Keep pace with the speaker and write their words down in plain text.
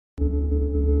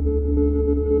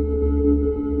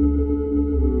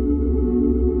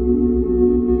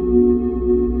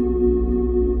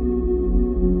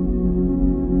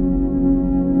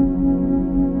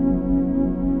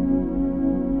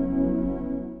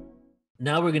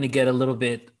now we're going to get a little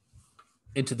bit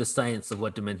into the science of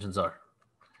what dimensions are.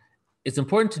 It's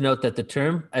important to note that the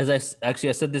term, I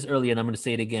said this earlier, and I'm going to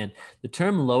say it again, the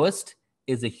term lowest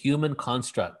is a human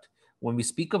construct. When we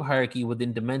speak of hierarchy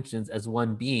within dimensions as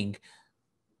one being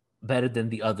better than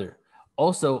the other.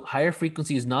 Also, higher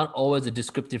frequency is not always a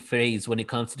descriptive phrase when it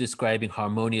comes to describing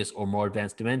harmonious or more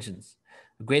advanced dimensions.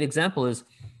 A great example is,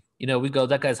 we go,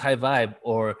 that guy's high vibe,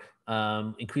 or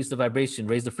increase the vibration,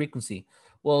 raise the frequency.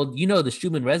 Well, the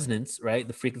Schumann resonance, right?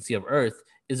 The frequency of Earth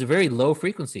is a very low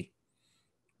frequency.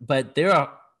 But there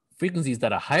are frequencies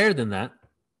that are higher than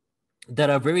that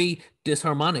are very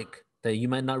disharmonic, that you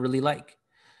might not really like.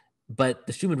 But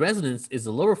the Schumann resonance is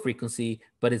a lower frequency,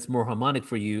 but it's more harmonic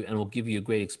for you and will give you a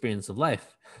great experience of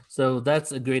life. So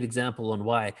that's a great example on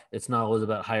why it's not always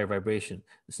about higher vibration.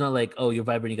 It's not like, oh, you're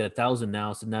vibrating at 1,000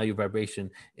 now, so now your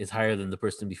vibration is higher than the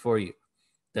person before you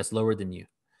that's lower than you.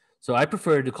 So I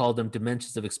prefer to call them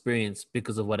dimensions of experience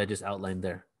because of what I just outlined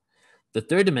there. The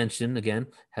third dimension, again,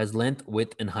 has length,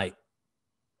 width, and height.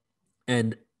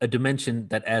 And a dimension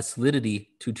that adds solidity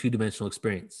to two-dimensional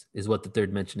experience is what the third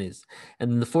dimension is.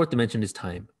 And then the fourth dimension is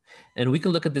time. And we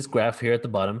can look at this graph here at the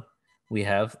bottom. We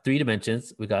have 3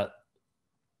 dimensions. We got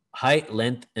height,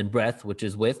 length, and breadth, which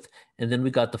is width. And then we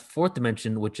got the fourth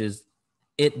dimension, which is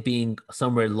it being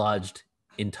somewhere lodged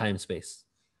in time space,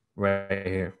 right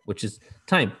here, which is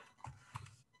time.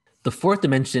 The fourth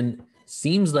dimension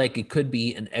seems like it could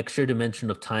be an extra dimension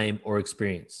of time or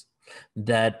experience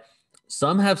that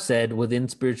some have said within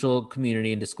spiritual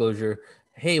community and disclosure,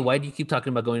 hey, why do you keep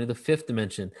talking about going to the fifth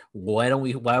dimension? Why are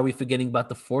we forgetting about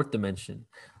the fourth dimension?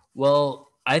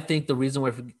 Well, I think the reason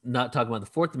we're not talking about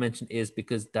the fourth dimension is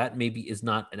because that maybe is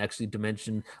not an actually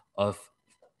dimension of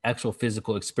actual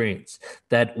physical experience,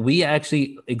 that we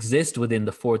actually exist within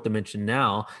the fourth dimension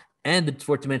now. And the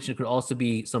fourth dimension could also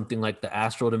be something like the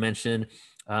astral dimension,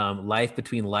 life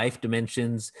between life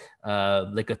dimensions,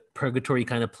 like a purgatory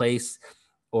kind of place,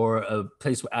 or a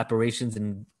place where apparitions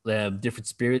and different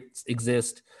spirits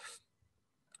exist.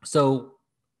 So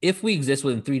if we exist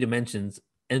within 3 dimensions,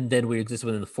 and then we exist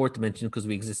within the fourth dimension because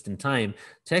we exist in time,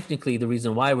 technically the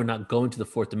reason why we're not going to the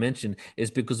fourth dimension is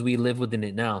because we live within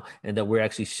it now, and that we're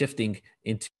actually shifting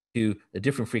into a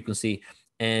different frequency.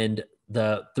 And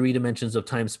the 3 dimensions of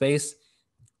time space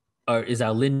is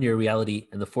our linear reality,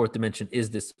 and the fourth dimension is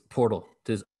this portal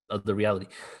to this other reality.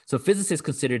 So physicists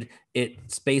considered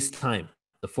it space-time,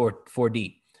 the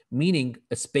 4D, meaning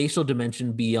a spatial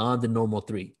dimension beyond the normal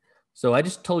 3. So I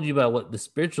just told you about what the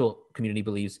spiritual community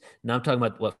believes. Now I'm talking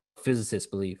about what physicists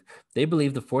believe. They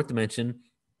believe the fourth dimension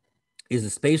is a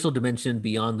spatial dimension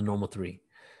beyond the normal 3.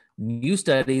 New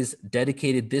studies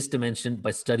dedicated this dimension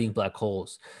by studying black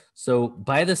holes. So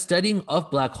by the studying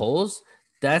of black holes,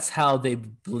 that's how they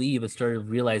believe and started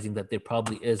realizing that there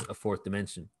probably is a fourth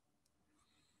dimension.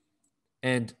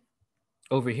 And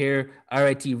over here,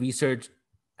 RIT research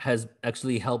has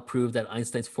actually helped prove that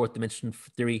Einstein's fourth dimension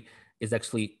theory is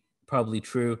actually probably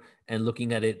true, and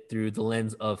looking at it through the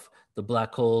lens of the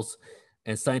black holes.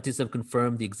 And scientists have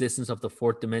confirmed the existence of the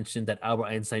fourth dimension that Albert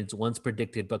Einstein once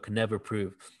predicted but could never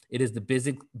prove. It is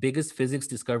the biggest physics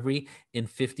discovery in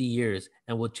 50 years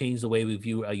and will change the way we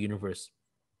view our universe.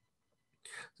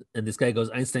 And this guy goes,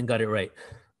 Einstein got it right.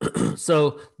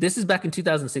 So this is back in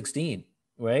 2016,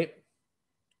 right?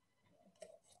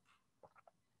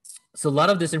 So a lot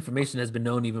of this information has been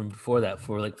known even before that,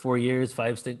 for like 4 years,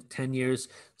 5, 6, 10 years.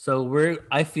 So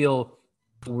I feel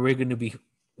we're going to be,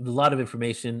 a lot of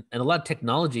information and a lot of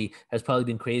technology has probably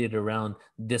been created around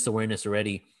this awareness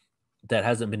already that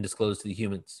hasn't been disclosed to the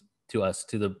humans, to us,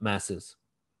 to the masses.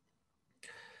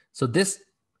 So this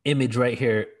image right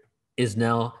here is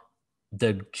now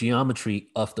the geometry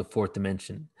of the fourth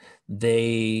dimension.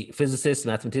 Physicists,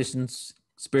 mathematicians,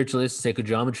 spiritualists, sacred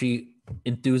geometry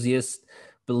enthusiasts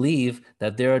believe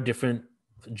that there are different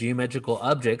geometrical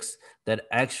objects that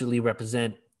actually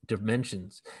represent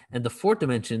dimensions. And the fourth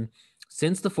dimension,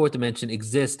 since the fourth dimension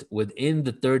exists within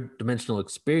the third dimensional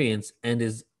experience and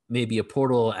is maybe a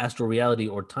portal, astral reality,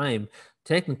 or time,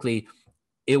 technically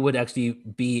it would actually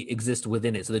exist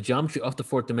within it. So the geometry of the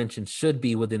fourth dimension should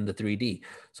be within the 3D.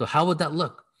 So how would that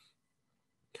look?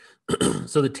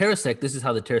 So the Tesseract, this is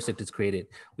how the Tesseract is created.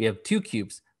 We have 2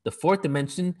 cubes. The fourth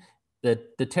dimension, the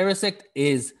Tesseract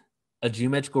is a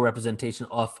geometrical representation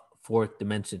of fourth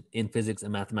dimension in physics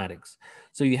and mathematics.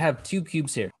 So you have 2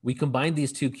 cubes here. We combine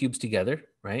these 2 cubes together,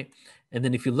 right? And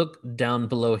then if you look down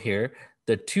below here,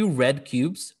 the 2 red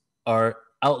cubes are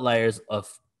outliers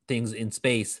of things in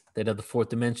space that are the fourth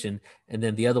dimension. And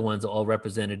then the other ones are all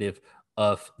representative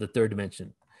of the third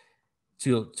dimension.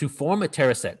 To form a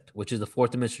Tesseract, which is the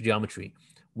fourth dimensional geometry,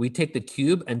 we take the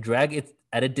cube and drag it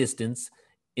at a distance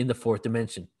in the fourth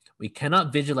dimension. We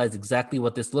cannot visualize exactly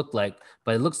what this looked like,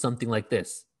 but it looks something like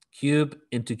this: cube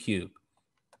into cube.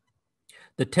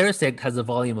 The Tesseract has a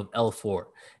volume of L4.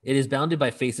 It is bounded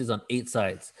by faces on 8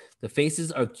 sides. The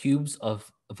faces are cubes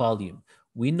of volume.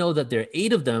 We know that there are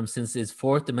 8 of them since its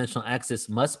fourth dimensional axis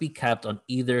must be capped on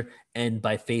either end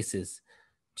by faces.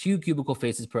 2 cubical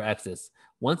faces per axis.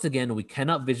 Once again, we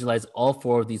cannot visualize all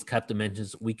 4 of these capped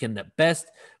dimensions. We can at best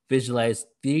visualize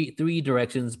three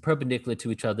directions perpendicular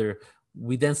to each other.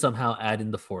 We then somehow add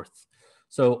in the fourth.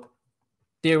 So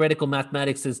theoretical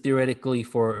mathematics is theoretically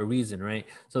for a reason, right?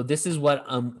 So this is what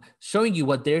I'm showing you,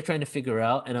 what they're trying to figure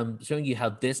out, and I'm showing you how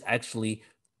this actually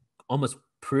almost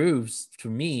proves to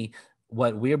me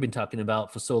what we've been talking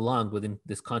about for so long within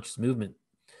this conscious movement.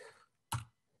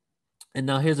 And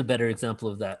now here's a better example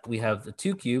of that. We have the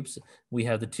 2 cubes, we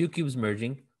have the 2 cubes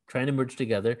merging, trying to merge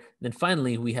together. And then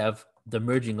finally, we have the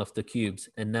merging of the cubes.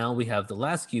 And now we have the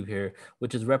last cube here,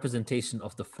 which is representation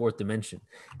of the fourth dimension.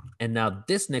 And now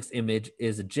this next image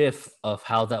is a GIF of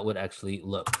how that would actually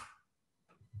look.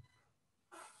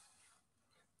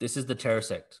 This is the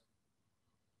Tesseract.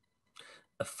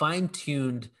 A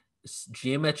fine-tuned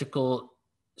geometrical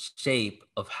shape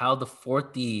of how the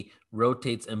 4D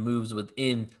rotates and moves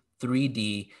within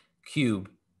 3D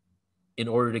cube in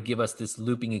order to give us this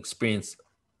looping experience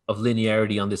of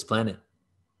linearity on this planet.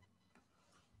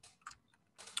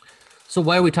 So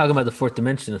why are we talking about the fourth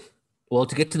dimension? Well,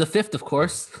 to get to the fifth, of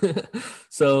course.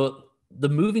 So the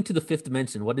moving to the fifth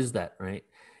dimension, what is that, right?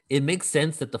 It makes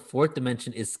sense that the fourth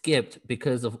dimension is skipped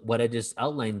because of what I just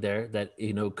outlined there, that,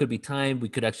 you know, it could be time. We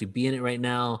could actually be in it right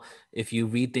now. If you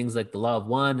read things like the Law of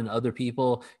One and other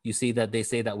people, you see that they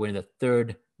say that we're in the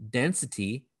third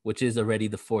density, which is already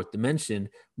the fourth dimension,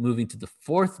 moving to the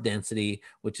fourth density,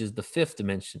 which is the fifth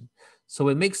dimension. So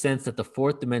it makes sense that the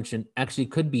fourth dimension actually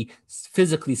could be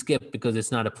physically skipped because it's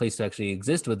not a place to actually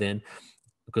exist within,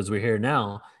 because we're here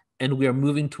now, and we are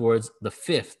moving towards the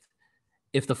fifth.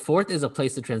 If the fourth is a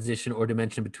place of transition or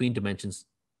dimension between dimensions,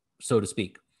 so to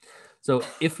speak. So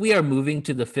if we are moving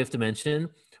to the fifth dimension,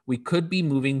 we could be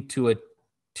moving to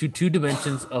 2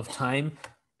 dimensions of time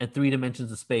and 3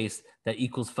 dimensions of space that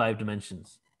equals 5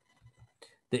 dimensions.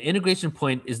 The integration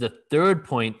point is the third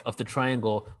point of the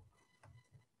triangle.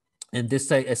 And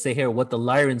this, I say here, what the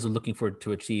Lyrans are looking for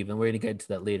to achieve, and we're going to get into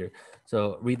that later.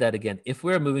 So read that again. If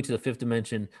we're moving to the fifth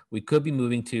dimension, we could be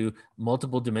moving to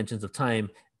multiple dimensions of time,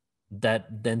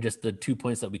 that then just the 2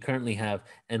 points that we currently have,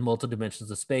 and multiple dimensions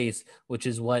of space, which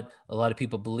is what a lot of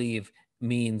people believe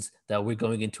means that we're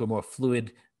going into a more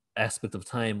fluid aspect of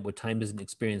time where time isn't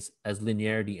experienced as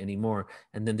linearity anymore.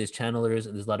 And then there's channelers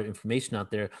and there's a lot of information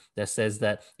out there that says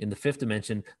that in the fifth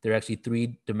dimension, there are actually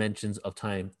 3 dimensions of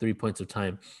time, 3 points of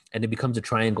time, and it becomes a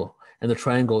triangle. And the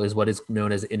triangle is what is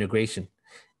known as integration.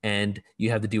 And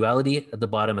you have the duality at the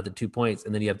bottom at the 2 points,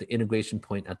 and then you have the integration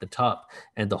point at the top.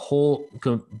 And the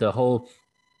whole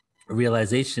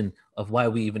realization of why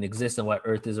we even exist and why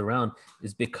Earth is around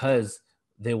is because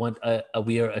they want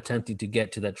we are attempting to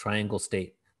get to that triangle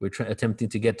state. We're attempting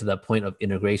to get to that point of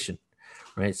integration,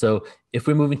 right? So if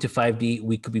we're moving to 5D,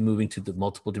 we could be moving to the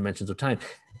multiple dimensions of time.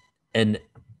 And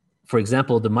for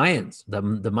example, the Mayans,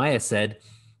 the Maya said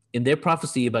in their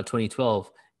prophecy about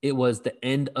 2012, it was the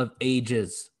end of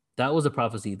ages. That was a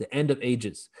prophecy, the end of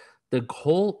ages. The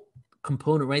whole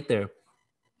component right there,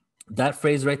 that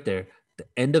phrase right there, the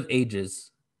end of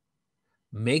ages,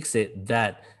 makes it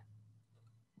that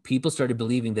people started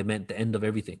believing they meant the end of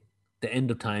everything, the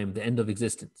end of time, the end of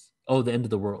existence, the end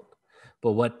of the world.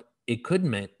 But what it could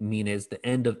mean is the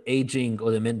end of aging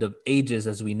or the end of ages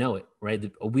as we know it,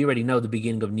 right? We already know the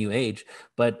beginning of new age,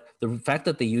 but the fact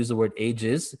that they use the word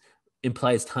ages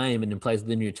implies time and implies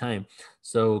linear time.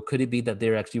 So could it be that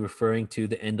they're actually referring to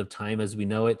the end of time as we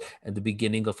know it and the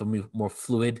beginning of a more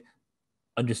fluid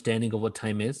understanding of what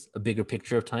time is, a bigger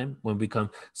picture of time when we become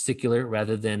secular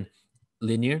rather than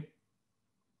linear?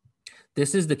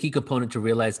 This is the key component to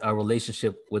realize our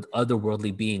relationship with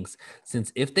otherworldly beings,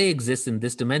 since if they exist in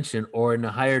this dimension or in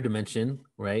a higher dimension,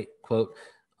 right, quote,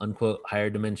 unquote, higher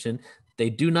dimension, they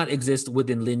do not exist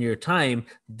within linear time.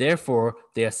 Therefore,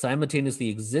 they are simultaneously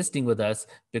existing with us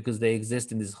because they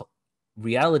exist in this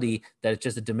reality that it's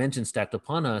just a dimension stacked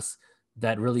upon us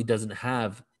that really doesn't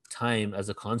have time as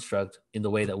a construct in the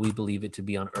way that we believe it to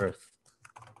be on Earth.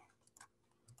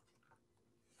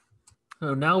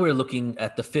 So now we're looking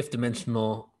at the fifth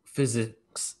dimensional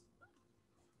physicist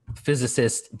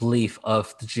belief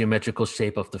of the geometrical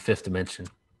shape of the fifth dimension.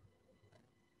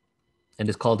 And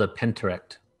it's called a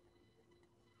pentaract.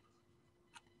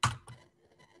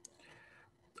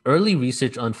 Early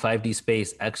research on 5D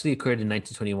space actually occurred in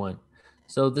 1921.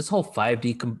 So this whole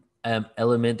 5D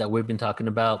element that we've been talking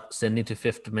about, sending to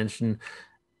fifth dimension,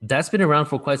 that's been around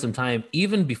for quite some time,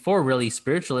 even before really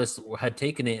spiritualists had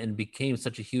taken it and became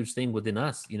such a huge thing within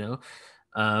us, you know.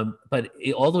 But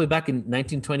all the way back in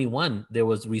 1921, there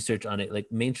was research on it,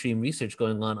 like mainstream research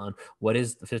going on what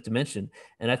is the fifth dimension.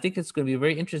 And I think it's going to be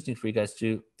very interesting for you guys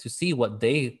to see what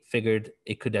they figured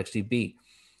it could actually be.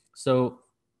 So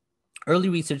early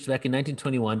research back in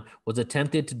 1921 was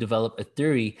attempted to develop a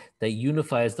theory that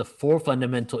unifies the four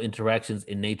fundamental interactions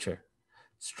in nature: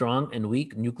 strong and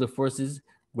weak nuclear forces,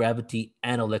 gravity,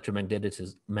 and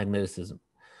electromagnetism.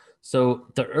 So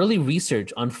the early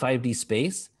research on 5D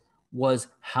space was,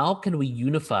 how can we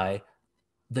unify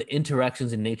the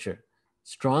interactions in nature?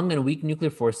 Strong and weak nuclear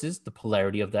forces, the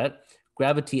polarity of that,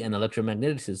 gravity, and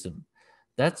electromagnetism.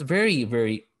 That's very,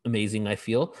 very amazing, I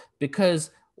feel,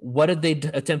 because what are they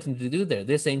attempting to do there?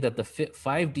 They're saying that the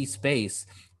 5D space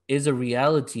is a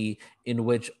reality in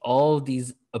which all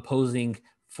these opposing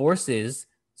forces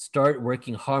start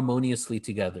working harmoniously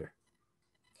together.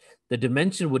 The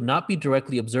dimension would not be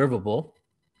directly observable.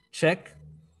 Check.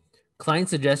 Klein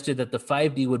suggested that the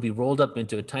 5D would be rolled up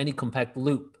into a tiny compact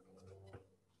loop.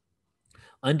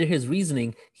 Under his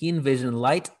reasoning, he envisioned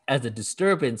light as a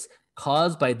disturbance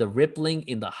caused by the rippling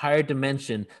in the higher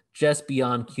dimension just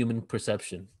beyond human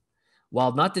perception.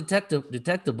 While not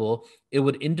detectable, it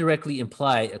would indirectly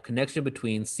imply a connection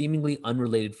between seemingly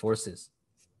unrelated forces.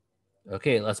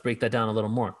 Okay, let's break that down a little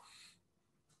more.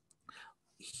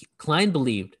 Klein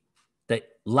believed that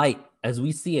light, as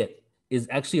we see it, is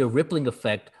actually a rippling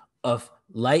effect of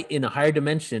light in a higher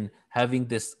dimension having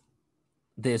this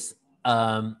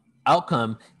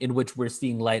outcome in which we're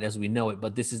seeing light as we know it,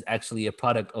 but this is actually a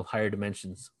product of higher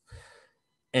dimensions.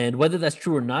 And whether that's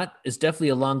true or not is definitely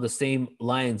along the same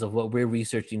lines of what we're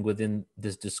researching within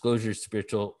this disclosure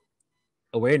spiritual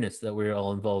awareness that we're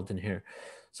all involved in here.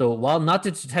 So while not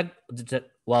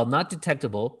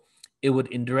detectable, it would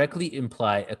indirectly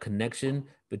imply a connection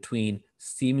between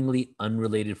seemingly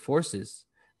unrelated forces.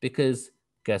 Because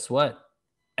guess what?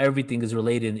 Everything is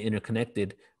related and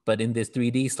interconnected. But in this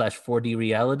 3D/4D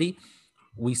reality,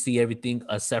 we see everything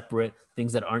as separate,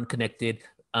 things that aren't connected,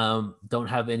 don't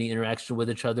have any interaction with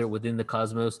each other within the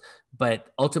cosmos,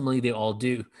 but ultimately they all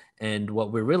do. And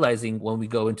what we're realizing when we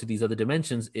go into these other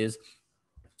dimensions is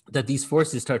that these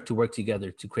forces start to work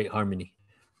together to create harmony.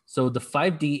 So the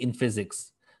 5D in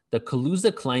physics, the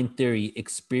Kaluza-Klein theory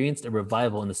experienced a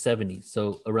revival in the 70s,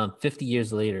 so around 50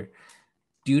 years later,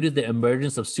 due to the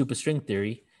emergence of superstring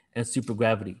theory and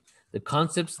supergravity, the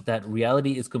concepts that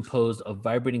reality is composed of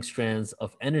vibrating strands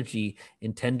of energy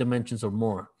in 10 dimensions or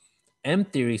more. M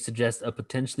theory suggests a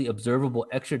potentially observable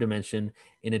extra dimension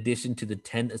in addition to the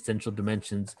 10 essential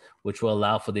dimensions, which will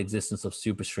allow for the existence of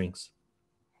superstrings.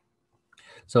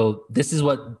 So this is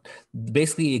what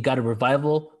basically it got a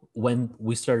revival when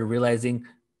we started realizing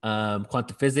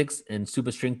quantum physics and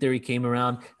superstring theory came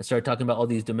around and started talking about all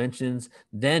these dimensions.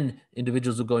 Then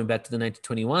individuals were going back to the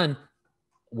 1921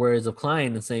 words of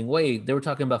Klein and saying, wait, they were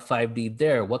talking about 5D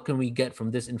there. What can we get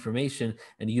from this information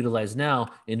and utilize now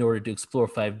in order to explore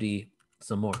 5D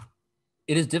some more?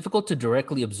 It is difficult to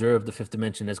directly observe the fifth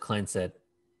dimension, as Klein said,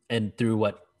 and through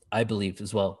what I believe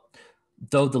as well.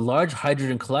 Though the Large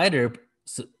Hadron Collider,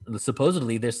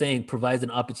 supposedly they're saying, provides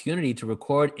an opportunity to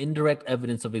record indirect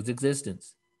evidence of its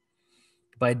existence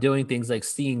by doing things like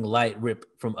seeing light rip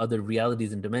from other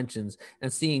realities and dimensions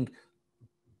and seeing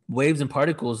waves and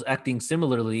particles acting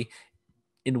similarly,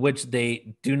 in which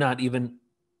they do not even,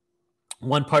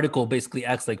 one particle basically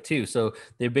acts like two. So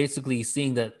they're basically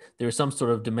seeing that there's some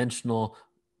sort of dimensional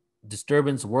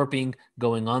disturbance, warping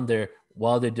going on there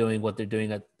while they're doing what they're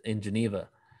doing in Geneva.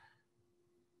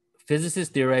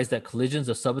 Physicists theorize that collisions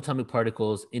of subatomic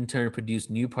particles in turn produce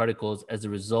new particles as a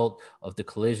result of the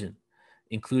collision,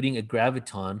 including a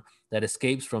graviton that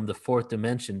escapes from the fourth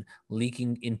dimension,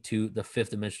 leaking into the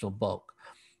fifth dimensional bulk.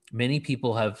 Many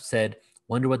people have said,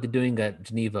 wonder what they're doing at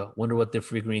Geneva, wonder what they're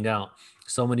figuring out.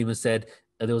 Someone even said,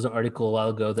 there was an article a while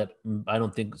ago that I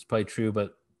don't think is probably true,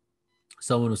 but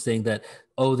someone was saying that,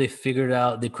 oh, they figured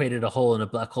out, they created a hole in a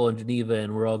black hole in Geneva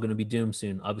and we're all going to be doomed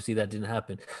soon. Obviously, that didn't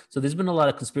happen. So there's been a lot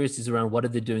of conspiracies around what are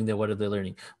they doing there? What are they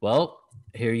learning? Well,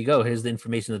 here you go. Here's the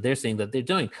information that they're saying that they're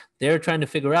doing. They're trying to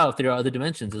figure out if there are other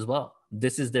dimensions as well.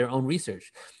 This is their own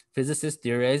research. Physicists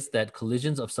theorize that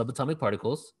collisions of subatomic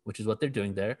particles, which is what they're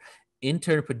doing there, in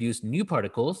turn produce new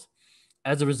particles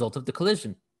as a result of the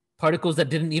collision. Particles that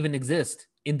didn't even exist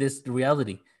in this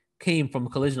reality came from a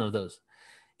collision of those,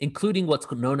 including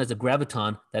what's known as a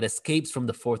graviton that escapes from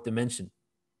the fourth dimension.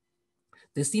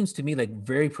 This seems to me like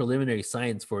very preliminary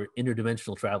science for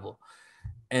interdimensional travel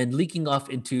and leaking off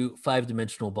into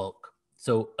five-dimensional bulk.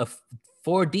 So a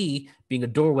 4D being a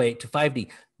doorway to 5D.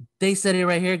 They said it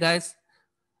right here, guys.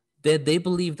 They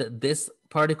believe that this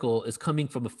particle is coming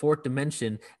from a fourth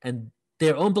dimension, and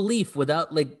their own belief,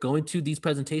 without like going to these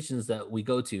presentations that we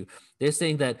go to, they're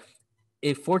saying that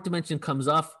a fourth dimension comes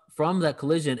off from that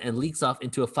collision and leaks off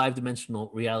into a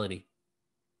 5-dimensional reality.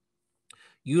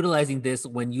 Utilizing this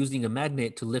when using a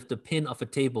magnet to lift a pin off a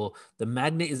table, the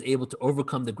magnet is able to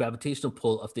overcome the gravitational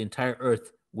pull of the entire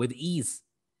Earth with ease,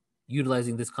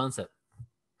 utilizing this concept.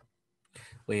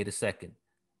 Wait a second.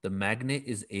 The magnet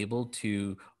is able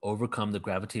to overcome the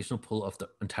gravitational pull of the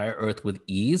entire Earth with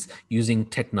ease using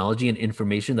technology and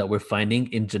information that we're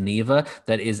finding in Geneva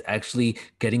that is actually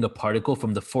getting a particle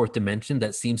from the fourth dimension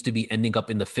that seems to be ending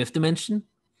up in the fifth dimension.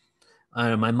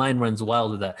 My mind runs wild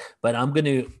with that, but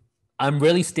I'm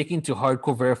really sticking to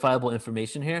hardcore verifiable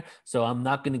information here. So I'm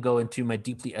not going to go into my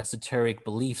deeply esoteric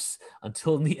beliefs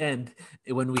until the end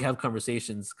when we have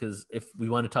conversations, because if we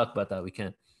want to talk about that, we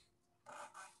can.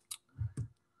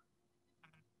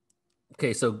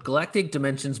 Okay, so galactic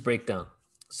dimensions breakdown.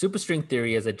 Superstring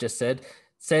theory, as I just said,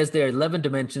 says there are 11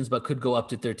 dimensions, but could go up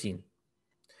to 13.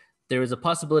 There is a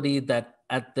possibility that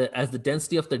as the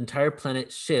density of the entire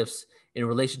planet shifts in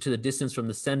relation to the distance from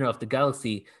the center of the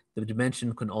galaxy, the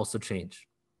dimension can also change.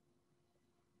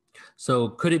 So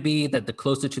could it be that the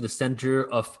closer to the center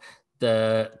of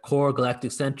the core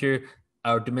galactic center,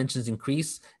 our dimensions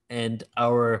increase, and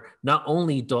not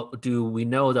only do we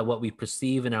know that what we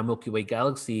perceive in our Milky Way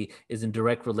galaxy is in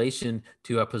direct relation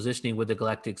to our positioning with the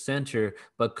galactic center,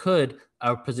 but could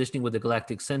our positioning with the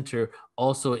galactic center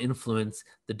also influence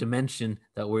the dimension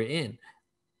that we're in?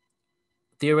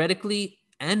 Theoretically,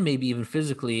 and maybe even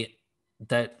physically,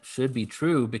 that should be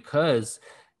true, because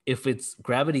if its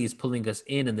gravity is pulling us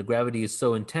in and the gravity is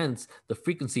so intense, the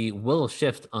frequency will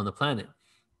shift on the planet.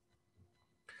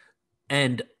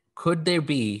 And could there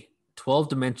be 12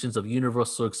 dimensions of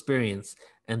universal experience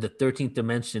and the 13th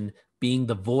dimension being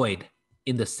the void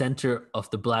in the center of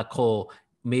the black hole?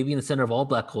 Maybe in the center of all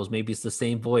black holes, maybe it's the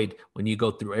same void when you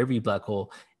go through every black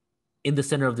hole in the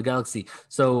center of the galaxy.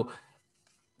 So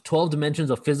 12 dimensions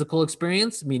of physical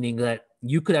experience, meaning that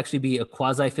you could actually be a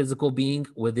quasi-physical being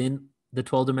within the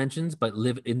 12 dimensions, but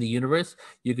live in the universe.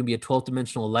 You can be a 12th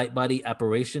dimensional light body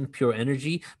apparition, pure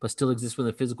energy, but still exist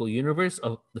within the physical universe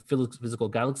of the physical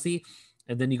galaxy.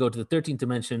 And then you go to the 13th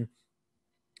dimension,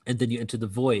 and then you enter the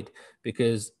void,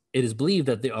 because it is believed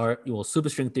that there are,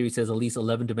 superstring theory says at least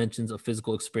 11 dimensions of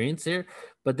physical experience here,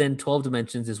 but then 12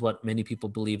 dimensions is what many people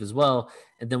believe as well.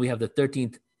 And then we have the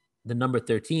number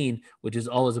 13, which is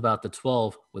always about the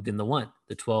 12 within the one,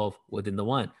 the 12 within the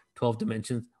one, 12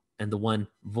 dimensions and the one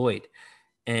void.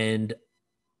 And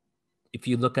if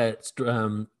you look at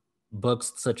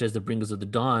books such as The Bringers of the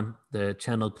Dawn, the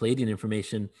channeled Palladian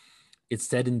information, it's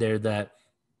said in there that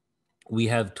we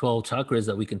have 12 chakras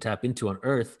that we can tap into on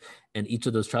Earth, and each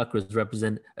of those chakras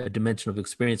represent a dimension of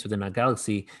experience within our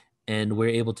galaxy, and we're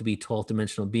able to be 12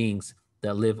 dimensional beings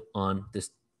that live on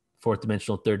this fourth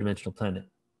dimensional, third dimensional planet.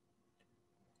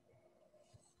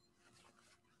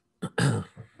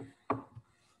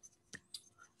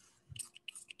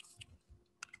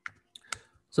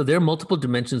 So there are multiple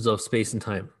dimensions of space and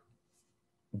time.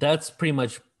 That's pretty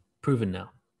much proven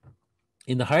now.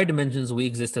 In the higher dimensions, we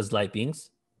exist as light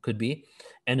beings, could be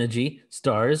energy,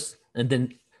 stars, and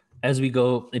then as we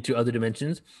go into other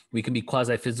dimensions, we can be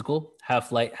quasi-physical,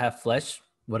 half light, half flesh,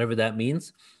 whatever that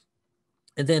means.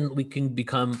 And then we can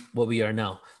become what we are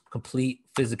now, complete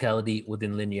physicality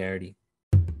within linearity.